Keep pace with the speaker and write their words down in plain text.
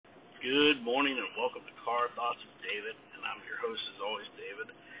Good morning and welcome to Car Thoughts with David, and I'm your host as always,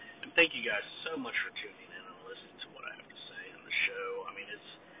 David. And thank you guys so much for tuning in and listening to what I have to say on the show. I mean,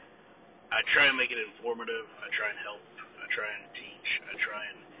 I try and make it informative. I try and help. I try and teach. I try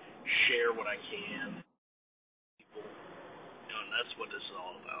and share what I can with people, and that's what this is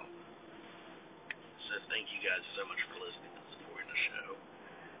all about. So thank you guys so much for listening and supporting the show.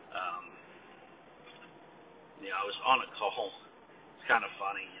 I was on a call. It's kind of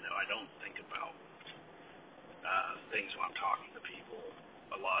funny, I don't think about things when I'm talking to people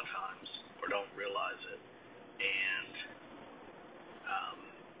a lot of times, or don't realize it. And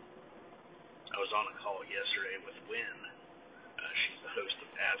I was on a call yesterday with Wynn. She's the host of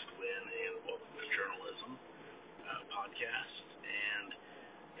Ask Wynn and Welcome to Journalism podcast. And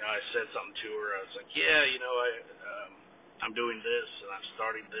I said something to her. I was like, I'm doing this and I'm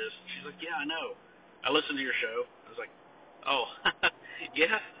starting this. And she's like, yeah, I know. I listened to your show. I was like, oh,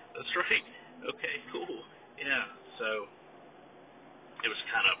 yeah, that's right. Okay, cool. Yeah, so it was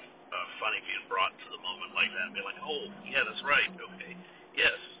kind of funny being brought to the moment like that, being like, oh, yeah, that's right. Okay,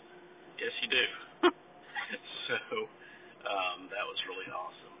 yes, you do. So that was really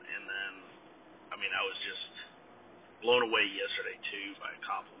awesome. And then, I was just blown away yesterday too by a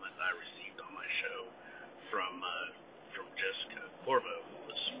compliment that I received on my show from Jessica Corvo. It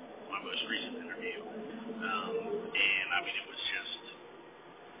was my most recent interview, and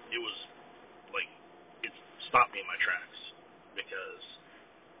it was like it stopped me in my tracks because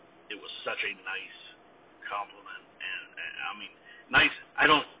it was such a nice compliment, and nice. I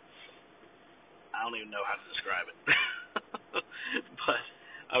don't even know how to describe it, but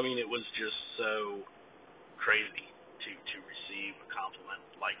it was just so crazy to receive a compliment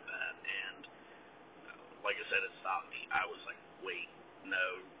like that, and like I said, it stopped me. I was like, wait,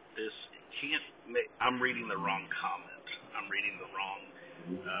 no, this can't. I'm reading the wrong comment. I'm reading the wrong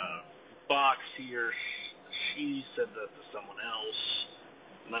box here. She said that to someone else.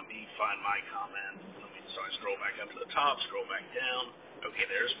 Let me find my comment. So I scroll back up to the top, scroll back down. Okay,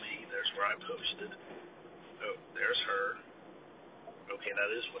 there's me. There's where I posted. Oh, there's her. Okay,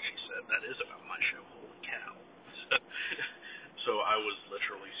 that is what she said. That is about my show. Holy cow. So I was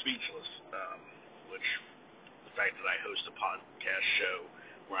literally speechless, which the fact that I host a podcast show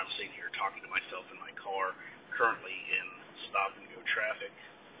where I'm sitting here talking to myself in my car, currently in stop and go traffic,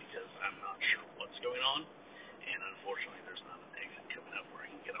 because I'm not sure what's going on, and unfortunately there's not an exit coming up where I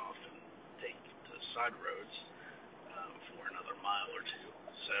can get off and take to side roads for another mile or two.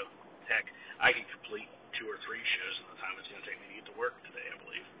 So, heck, I can complete 2 or 3 shows in the time it's going to take me to get to work today, I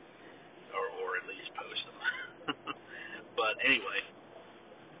believe, or at least post them. But anyway,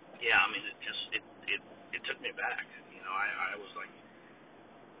 yeah, it took me back. I was like,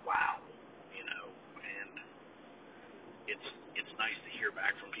 wow, and it's nice to hear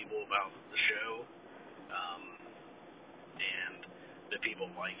back from people about the show, and that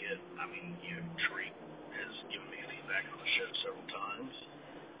people like it. Treat has given me feedback on the show several times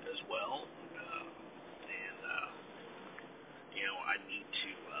as well,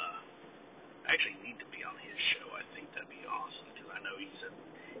 I actually need to be on his show. I think that'd be awesome, because I know he said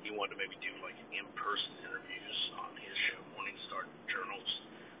he wanted to maybe do like in-person interviews on his show, Morningstar Journals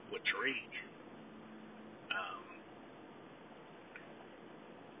with Drake.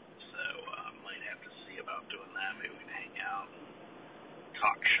 So might have to see about doing that. Maybe we can hang out and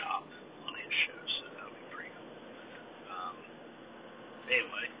talk shop on his show, so that would be pretty cool.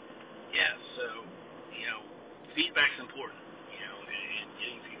 Anyway, yeah, so, feedback's important, and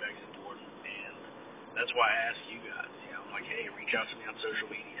getting feedback's important, and that's why I ask you guys, I'm like, hey, reach out to me on social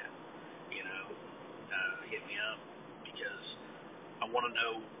media, hit me up, because I want to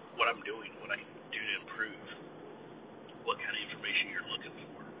know what I'm doing, what I can do to improve, what kind of information you're looking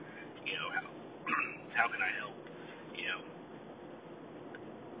for, how can I help,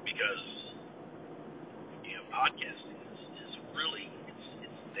 because, podcasting is really,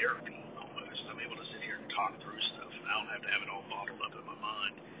 it's therapy almost. I'm able to sit here and talk through stuff, and I don't have to have it all bottled up in my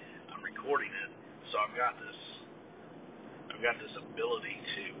mind. I'm recording it, so I've got this ability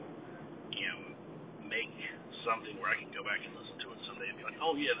to, make something where I can go back and listen to it someday and be like,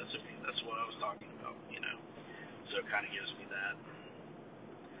 oh yeah, that's what I was talking about, So it kind of gives me that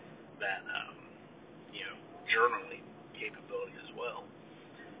journaling capability as well.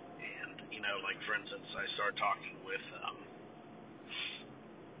 And, like for instance, I started talking with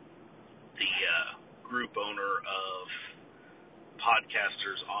the group owner of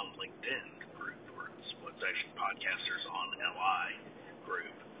Podcasters on LinkedIn group, or it's actually Podcasters on LI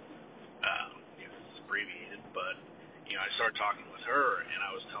group. It's abbreviated, but I started talking with her, and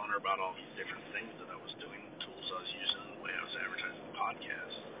I was telling her about all these different things that I was doing, tools I was using, the way I was advertising the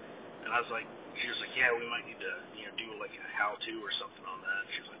podcast, And I was like, she was like, yeah, we might need to, do like a how-to or something on that.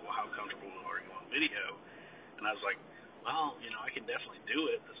 She was like, well, how comfortable are you on video? And I was like, well, I can definitely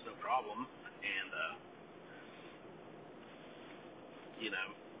do it. That's no problem. And,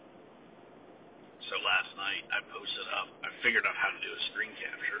 so last night I posted up. I figured out how to do a screen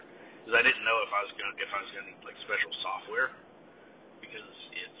capture because I didn't know if I was gonna need like special software because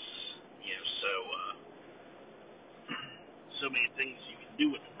it's so many things you can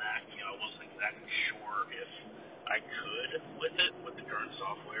do with the Mac. I wasn't exactly sure if I could with it with the current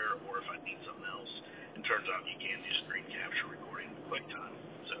software or if I need something else. It turns out you can do screen capture recording with QuickTime.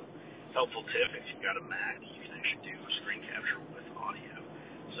 So helpful tip: if you've got a Mac, you can actually do screen capture with audio.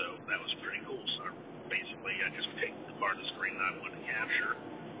 So that was pretty cool. So I just picked the part of the screen that I wanted to capture,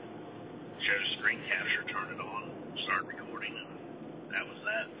 chose screen capture, turned it on, started recording, and that was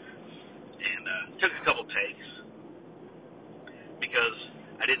that. And took a couple takes because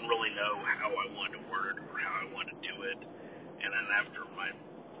I didn't really know how I wanted to word it or how I wanted to do it. And then after my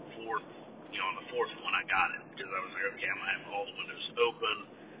fourth, on the fourth one, I got it because I was like, okay, I'm gonna have all the windows open.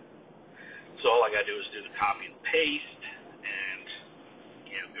 So all I gotta do is do the copy and paste and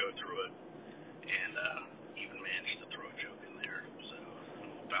go through it, and even managed to throw a joke in there. So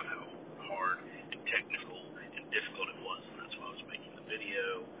about how hard and technical and difficult it was, and that's why I was making the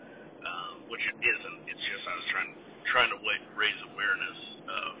video, which it isn't. It's just I was trying to raise awareness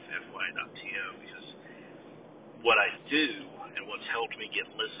of FY.to because what I do and what's helped me get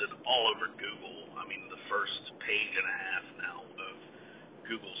listed all over Google. I mean, the first page and a half now of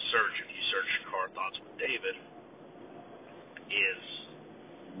Google search, if you search Car Thoughts with David, is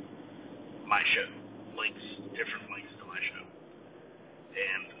my show, different links to my show.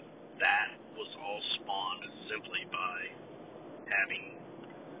 And that was all spawned simply by having,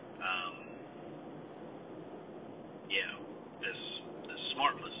 this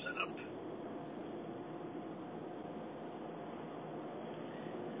smart list set up.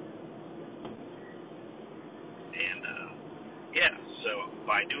 And, so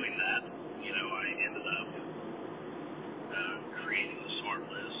by doing that, I ended up creating the smart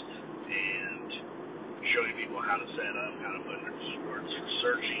list and showing people how to set up, how to put in their keywords for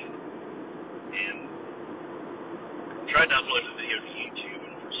searching, and tried to upload the video to YouTube,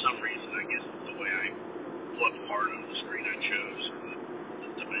 and for some reason, I guess the way I plugged part of the screen I chose, or the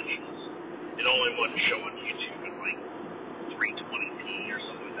dimensions, it only wouldn't show on YouTube at like 320p or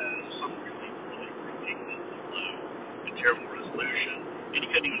something like that. It was something really, really ridiculously low and terrible resolution, and you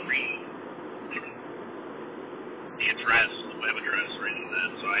couldn't even read the address, the web address, or anything like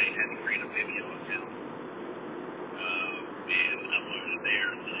that, so I had to create a Vimeo account and upload it there,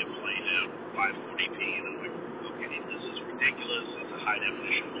 and then it played out 540p, and I'm like, okay, this is ridiculous. It's a high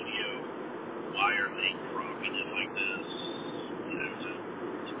definition video. Why are they cropping it like this?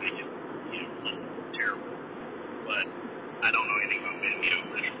 To make it, look terrible. But I don't know anything about Vimeo,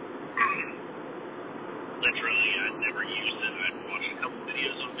 which literally I'd never used it. I'd watched a couple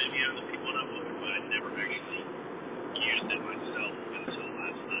videos on Vimeo that people had uploaded, but I'd never actually used it myself until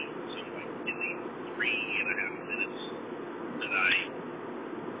last night. So like in the 3.5 minutes that I,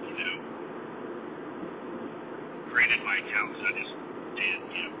 created my account, so I just did,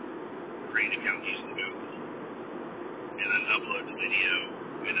 create an account using Google, and then upload the video,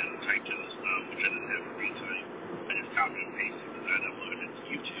 and then typed in the stuff, which I didn't have to retype. I just copied and pasted it, and I'd upload it to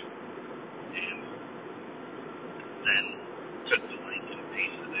YouTube, and then took the link and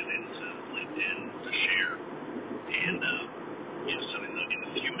pasted it into LinkedIn to share, and, so in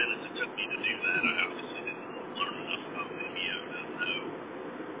the few minutes it took me to do that, I obviously didn't learn enough about Vimeo to know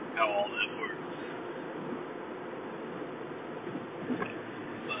how all that works.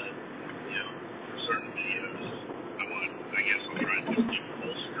 But, for certain videos, I guess I'll try and just do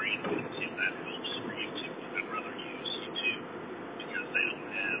full screen and see if that helps for YouTube. I'd rather use YouTube because they don't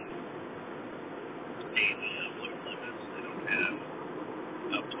have daily upload limits. They don't have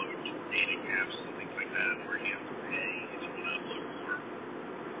upload data caps and things like that where you have to pay if you want to upload more.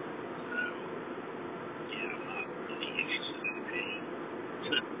 So, I'm not really interested in paying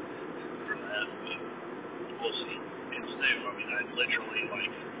for that, but we'll see. It's new. I mean, I literally,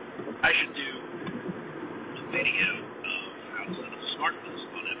 I should do a video of how to set up a smart list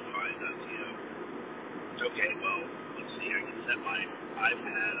on FY.to. Okay, well, let's see. I can set my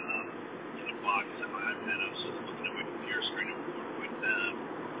iPad up in a box, set my iPad up so it's looking at my computer screen and record like that.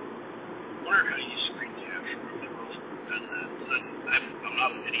 I wonder how to use screen capture. I've never really done that. I'm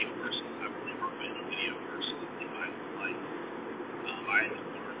not a video person. I've never been a video person in my life. I had to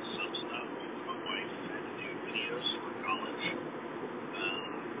learn some stuff. My wife had to do videos for college.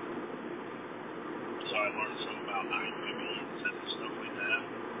 So I learned some about iMovie and stuff like that.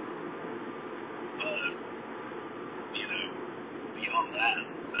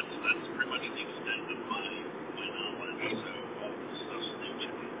 much the extent of my knowledge, so all this stuff's new to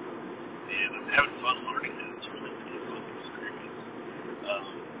me. And I'm having fun learning it. It's really been a fun experience. But,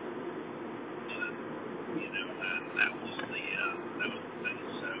 that was the thing.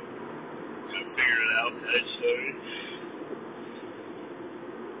 So I figured it out. I started.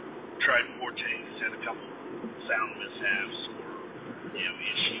 Tried 4 takes, had a couple sound mishaps or,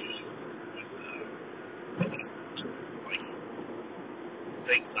 issues with, like,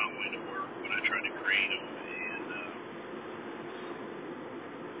 things not going to work when I tried to create them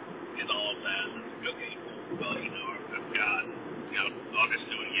and all of that. Okay, well, I've got, I'll just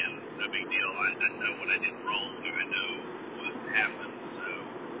do it again. No big deal. I know what I did wrong. I know what happened. So,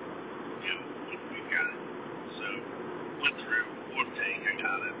 we've got it. So, went through 4th take. I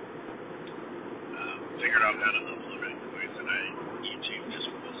got it. Figured out how to upload it quick, and YouTube just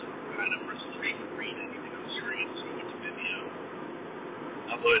wasn't kind of resolution to read anything on the screen, so I went to Vimeo.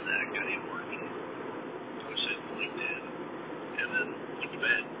 Uploaded that, got it working, posted it to LinkedIn, and then went to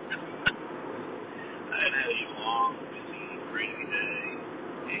bed. I had a long, busy, crazy day,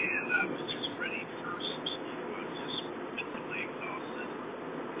 and I was just ready for some sleep. I was just physically exhausted,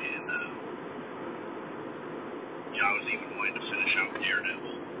 and I was even wanting to finish out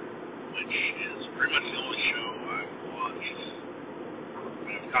Daredevil, which is pretty much the only show I've watched.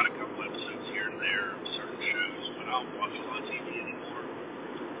 I've caught a couple episodes here and there of certain shows, but I don't watch a lot of TV anymore.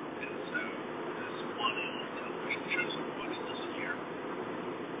 And so, this is one of the only television shows I've watched this year.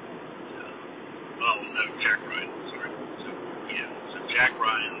 Jack Ryan, sorry. So Jack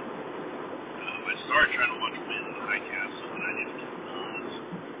Ryan, I started trying to watch Wind in the High Castle, and I just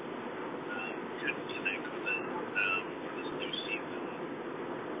could not connect with it for this new season.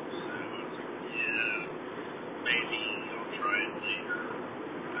 Maybe I'll try it later.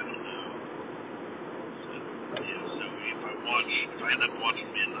 I don't know. So if I end up watching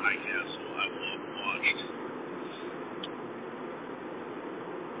Men in High Castle, I will have watched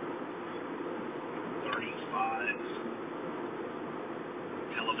 35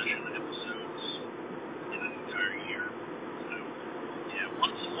 television episodes in an entire year. So,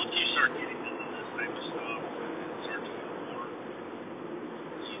 once you start getting into this type of stuff, it starts to feel more.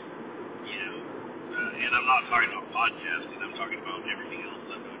 And I'm not talking about podcasting, I'm talking about everything else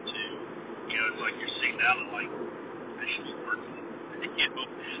I'm doing too. It's like you're sitting down and like, I should be working.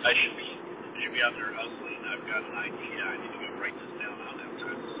 I should be out there hustling. I've got an idea. I need to go write this down. I don't have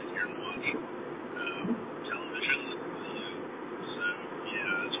time to sit here and watch television. So,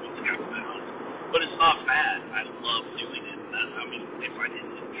 that's one thing I found. But it's not bad. I love doing it. If I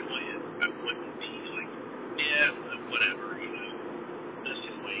didn't enjoy it, I wouldn't be like, whatever, this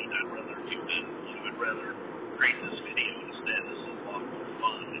can wait. I'd rather do this. I'd rather create this video instead. This is a lot more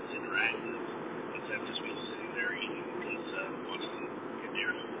fun. It's interactive instead of just me sitting there eating pizza and watching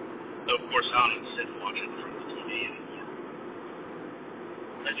Daredevil. So, of course, I don't even sit and watch it in front of the TV anymore.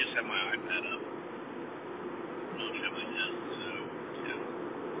 I just have my iPad up. I don't have my desk, so, it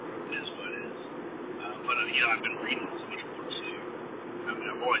is what it is. But, I've been reading so much more, too.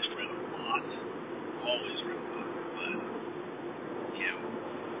 I've always read a lot. Always read a lot. But,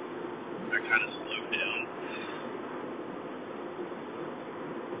 I kind of slowed down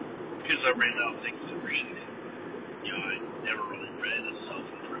because I ran out of things to read. I never really read a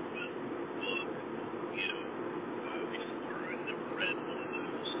self-improvement book, before. I never read one of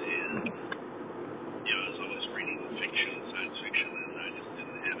those, and, I was always reading fiction, science fiction, and I just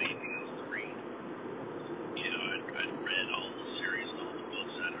didn't have anything else to read. I'd read all the series and all the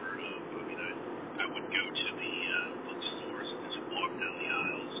books I'd heard of. I would go to the bookstores and just walk down the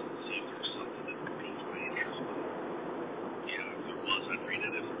aisles and see if there was something that piqued my interest. If there was, I'd read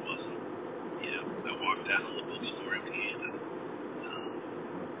it. If there wasn't, I walked out of the bookstore empty-handed.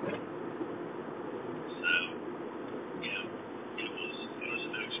 So, it was a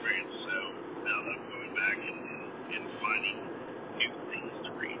new experience. So now that I'm going back and finding new things to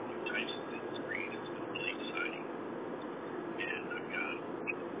read, new types of things to read, it's been really exciting. And I've got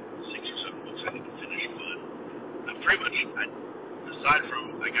 6 or 7 books I need to finish, but I'm pretty much, aside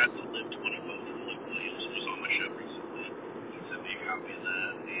from, I got the Live 21 from Luke Williams, which was on my show recently. He sent me a copy of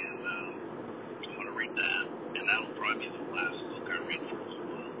that, and I'm going to read that, and that'll probably be the last book I read for a little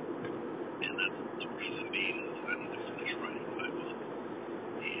while. And that's the reason being is I need to finish writing my book.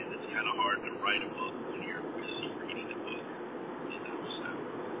 And it's kind of hard to write a book when you're busy reading a book, so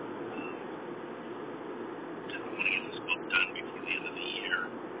I want to get this book done before the end of the year,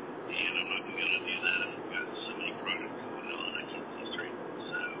 and I'm not going to be able to do that if I've got so many projects going on. I can't see straight.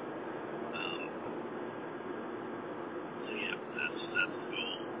 So that's the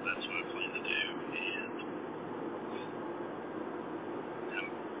goal. That's what I plan to do, and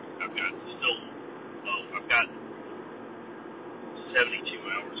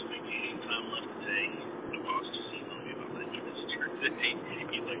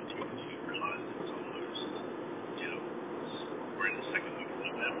you'd like to realize it's almost, we're in the second week of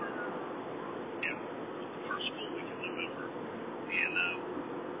November, the first full week of November, and,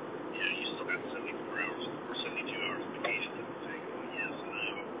 you still got 74 hours or 72 hours of vacation to take. Well, yes, I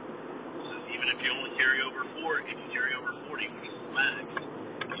know. So even if you only carry over 40, which is the max,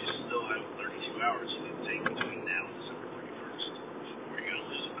 you still have 32 hours you can take between now and December 31st. Or you're going to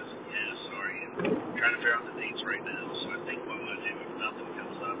lose them. I said, yeah, sorry. I'm trying to figure out the dates right now. So I think what I'm going to do, if nothing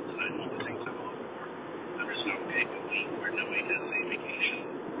comes up that I need to take time off for, I'm just going to pick a week where nobody has any vacation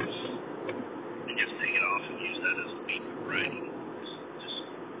and just take it off and use that as a week of writing. Just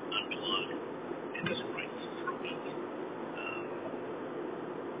unplug and just write for a week.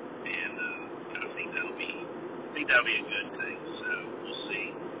 And I think that'll be a good thing. So we'll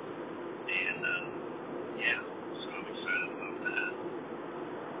see. And so I'm excited about that.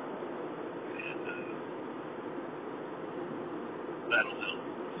 And that'll help.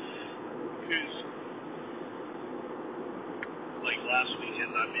 Because like last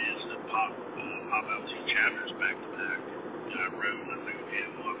weekend, I managed to pop out 2 chapters back to back. I wrote, and I think, okay,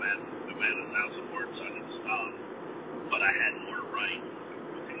 well, I'm at 1,000 words, so I didn't stop. But I had more to write.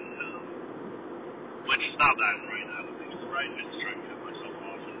 Okay, which is not that I'm writing other things to write. I just try to cut myself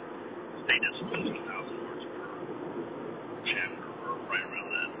off and stay disciplined to 1,000 words per chapter, or right around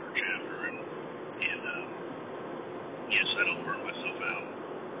that per chapter, and so I don't burn myself out.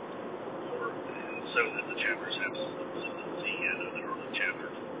 And so that the chapters have consistency. I know there are the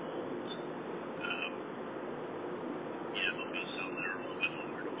chapters. There'll be some that are a little bit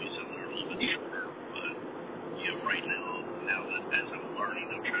longer, there'll be some that are a little bit shorter, but, right now that as I'm learning,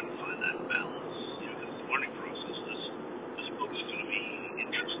 I'm trying to find that balance, because the learning process, this book is going to be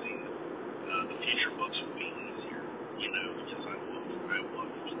interesting. The future books will be easier, because I will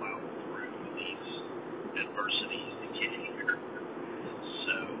plow through these adversities to get here.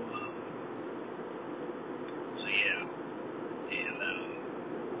 So yeah, and,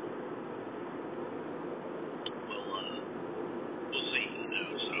 we'll see,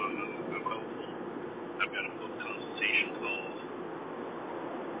 so I'm hopeful. I've got a book consultation call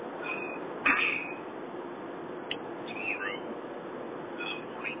tomorrow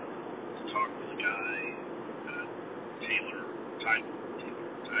morning to talk with a guy,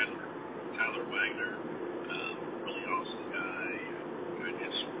 Tyler Wagner, really awesome guy.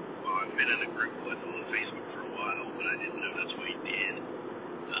 I've been in a group with him on Facebook for a while, but I didn't know that's what he did.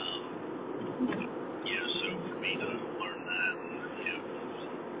 So for me to learn that,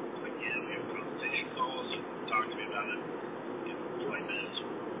 again, we have consultation calls, talk to me about it, 20 minutes,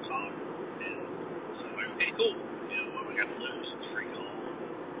 we'll talk, and so I'm like, okay, cool, what we got to lose, it's a free call,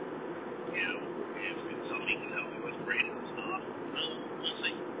 if it's something you can help me with, great, if it's not, we'll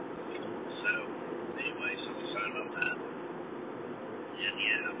see. So, anyway, so I'm excited about that, and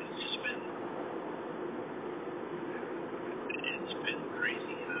it's just been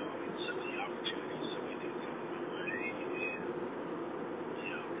crazy, so many opportunities, so many things coming my way, and,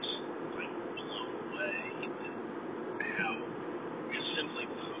 just like blown away at how just simply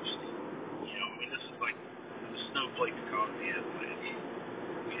posting, this is like the snowflake economy at which,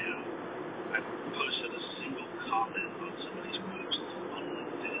 I posted a single comment on somebody's post on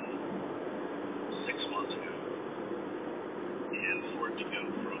LinkedIn 6 months ago, and for it to go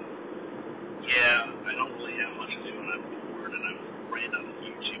from, I don't really have much to do and I'm bored and I've ran out of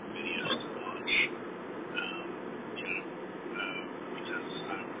YouTube videos to watch, because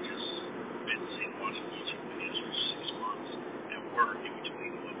I've just been watching YouTube videos for 6 months at work in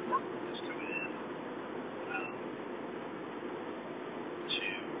between when work was coming in,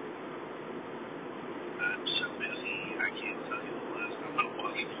 I'm so busy, I can't tell you the last time I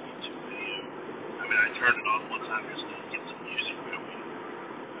watched a YouTube video. I turned it on one time just to get some music going,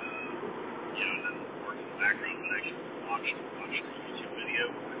 and then work in the background, but actually watch the YouTube video,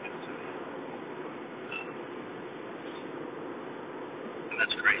 I can tell you. And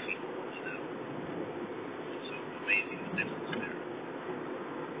that's crazy, It's amazing the difference there.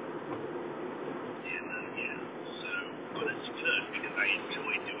 And, but it's good because I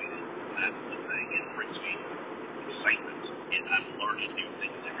enjoy doing it. That's the thing. It brings me excitement, and I'm learning new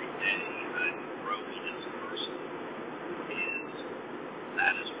things every day. I'm growing as a person, and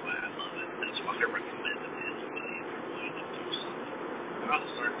that is why I love it. That's why I recommend it to anybody if you're wanting to do something. Go out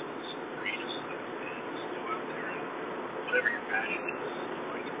and start doing some creative stuff, and just go out there and whatever your passion is,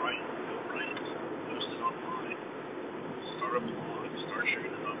 like to write, go write, post it online, start a blog, start sharing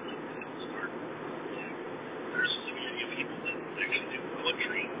it on LinkedIn, there's a community of people that actually do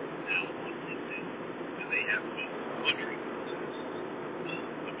poetry now on LinkedIn, and they have poetry contests.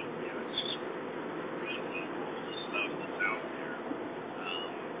 It's just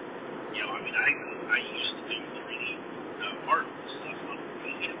mean, I used to do 3D art stuff on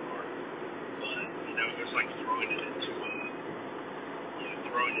ancient art, but it was like throwing it into a bin.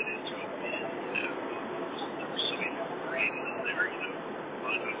 There was so many people creating in there. A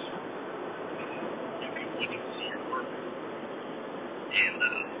lot of times, people wouldn't even see your work, and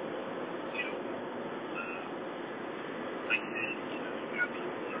like that. You got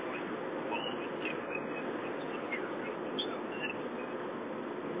people that are like following you and stuff. You're gonna post on that.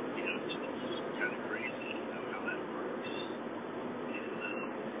 It's kind of crazy, how that works. And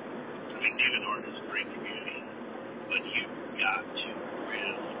I mean, DeviantArt is a great community, but you've got to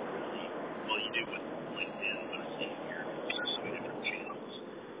really, well, you do with LinkedIn, but it's easier. There's so many different channels.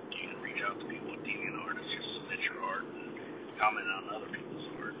 You can reach out to people with DeviantArt. It's just submit your art and comment on other people's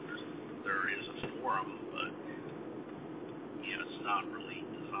art. There is a forum, but it's not really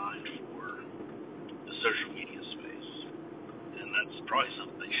designed for the social media space. And that's probably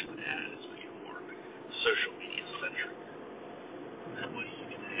something they should add, is make it more social media centric. That way you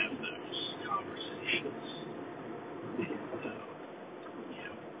can have those conversations and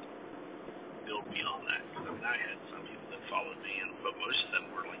build beyond that. Because I mean, I had some people that followed me, but most of them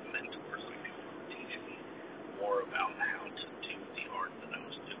were like mentors, like people who were teaching me more about how to do the art that I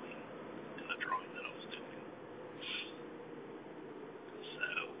was doing and the drawing that I was doing. So,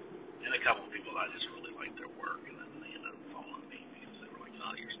 and a couple of people I just really liked their work, and then they ended up following me because they were like,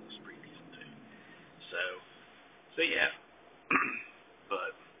 "Oh, you're supposed to pretty decent too." So yeah.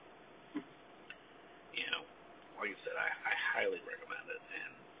 But like I said, I highly recommend it, and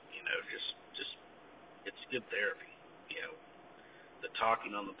just it's good therapy. The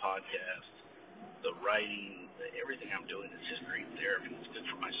talking on the podcast, the writing, everything I'm doing is just great therapy. It's good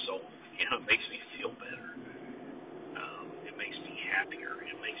for my soul. It makes me feel better. It makes me happier.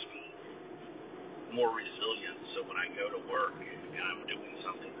 It makes me more resilient. So when I go to work and I'm doing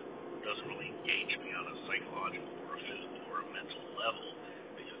something that doesn't really engage me on a psychological or a physical or a mental level,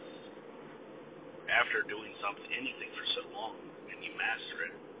 because after doing anything for so long, and you master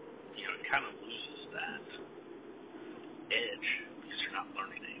it, it kind of loses that edge because you're not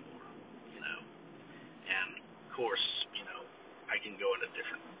learning anymore, And of course, I can go into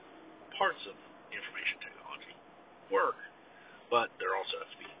different parts of information technology work, but there also has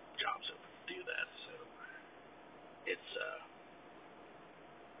to be jobs that do that. So it's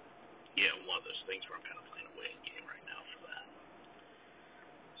one of those things where I'm kind of playing a waiting game right now for that.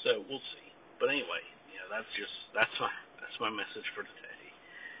 So we'll see. But anyway, that's my message for today.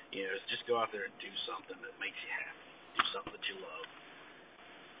 Is just go out there and do something that makes you happy. Do something that you love,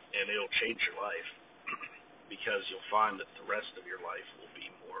 and it'll change your life. Because you'll find that the rest of your life will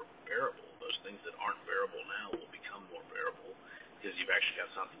be more bearable. Those things that aren't bearable now will become more bearable because you've actually got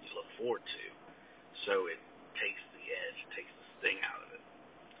something you look forward to. So it takes the edge, it takes the sting out of it.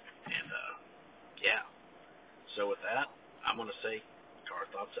 And, yeah. So with that, I'm going to say, Car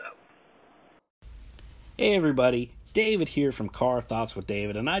Thoughts out. Hey everybody, David here from Car Thoughts with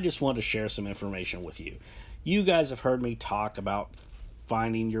David, and I just want to share some information with you. You guys have heard me talk about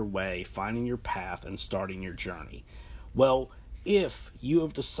finding your way, finding your path, and starting your journey. Well, if you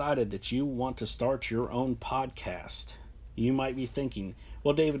have decided that you want to start your own podcast, you might be thinking,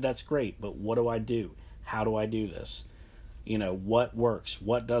 well, David, that's great, but what do I do? How do I do this? What works?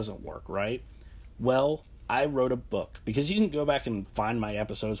 What doesn't work, right? Well, I wrote a book, because you can go back and find my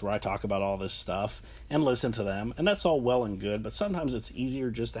episodes where I talk about all this stuff and listen to them, and that's all well and good, but sometimes it's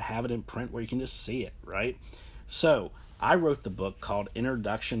easier just to have it in print where you can just see it, right? So, I wrote the book called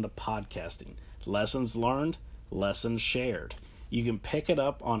Introduction to Podcasting, Lessons Learned, Lessons Shared. You can pick it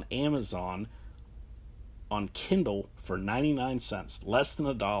up on Amazon on Kindle for 99 cents, less than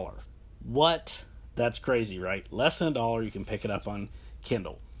 $1. What? That's crazy, right? Less than $1, you can pick it up on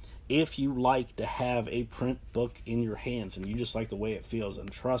Kindle. If you like to have a print book in your hands and you just like the way it feels,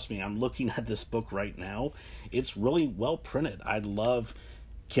 and trust me, I'm looking at this book right now, it's really well printed. I love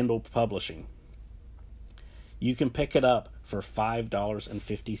Kindle publishing. You can pick it up for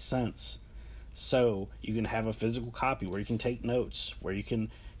 $5.50. So you can have a physical copy where you can take notes, where you can,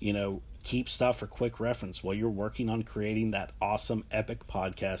 keep stuff for quick reference while you're working on creating that awesome epic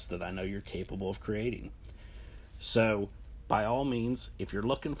podcast that I know you're capable of creating. So by all means, if you're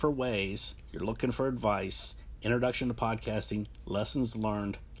looking for ways, you're looking for advice, Introduction to Podcasting, Lessons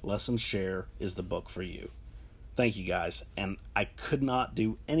Learned, Lessons Shared is the book for you. Thank you guys. And I could not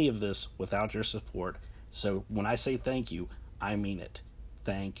do any of this without your support. So when I say thank you, I mean it.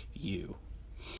 Thank you.